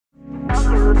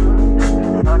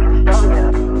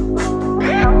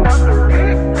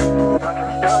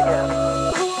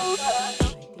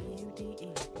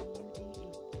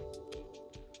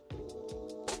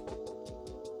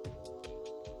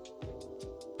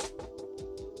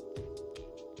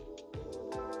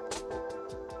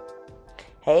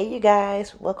Hey you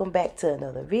guys, welcome back to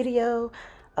another video.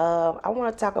 I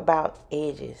want to talk about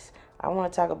edges. I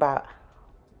want to talk about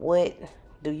what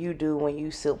do you do when you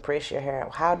silk press your hair.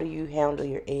 How do you handle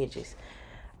your edges?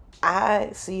 I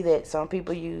see that some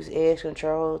people use edge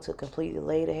control to completely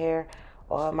lay the hair,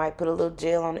 or I might put a little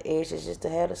gel on the edges just to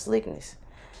have the slickness.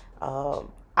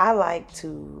 I like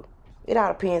to, it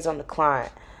all depends on the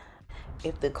client.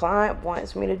 If the client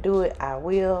wants me to do it, I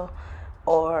will.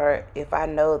 Or if I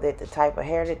know that the type of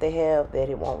hair that they have, that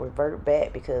it won't revert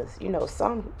back, because you know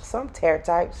some hair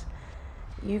types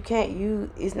you can't use.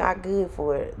 It's not good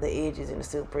for the edges in the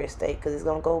silk press state because it's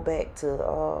gonna go back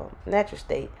to natural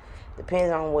state,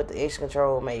 depending on what the edge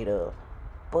control made of.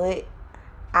 But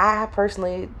I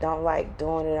personally don't like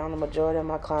doing it on the majority of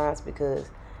my clients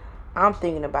because I'm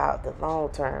thinking about the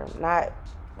long term, not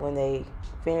when they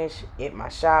finish at my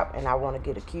shop and I want to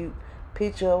get a cute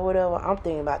picture or whatever. I'm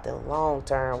thinking about the long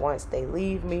term. Once they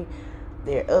leave me,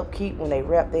 their upkeep when they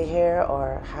wrap their hair,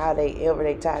 or how they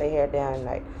tie their hair down.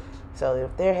 Like, so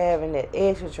if they're having that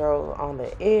edge control on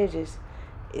the edges,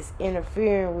 it's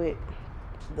interfering with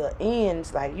the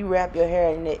ends. Like, you wrap your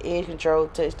hair and the edge control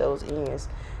touch those ends,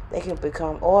 they can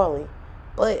become oily.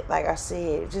 But like I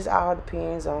said, it just all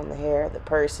depends on the hair, the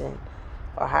person,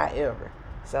 or however.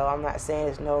 So I'm not saying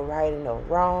there's no right and no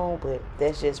wrong, but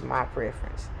that's just my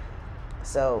preference.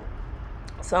 So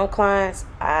some clients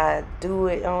I do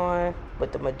it on,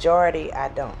 but the majority I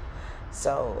don't.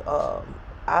 So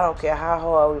I don't care how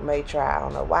hard we may try. I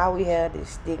don't know why we have this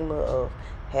stigma of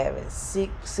having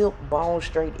silk bone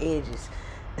straight edges.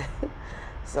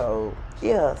 So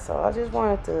yeah, so I just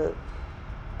wanted to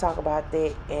talk about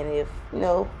that. And if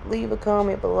leave a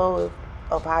comment below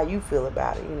of how you feel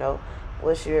about it.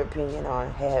 What's your opinion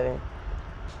on having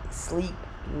sleek,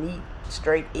 neat,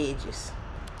 straight edges?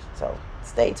 So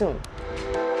stay tuned.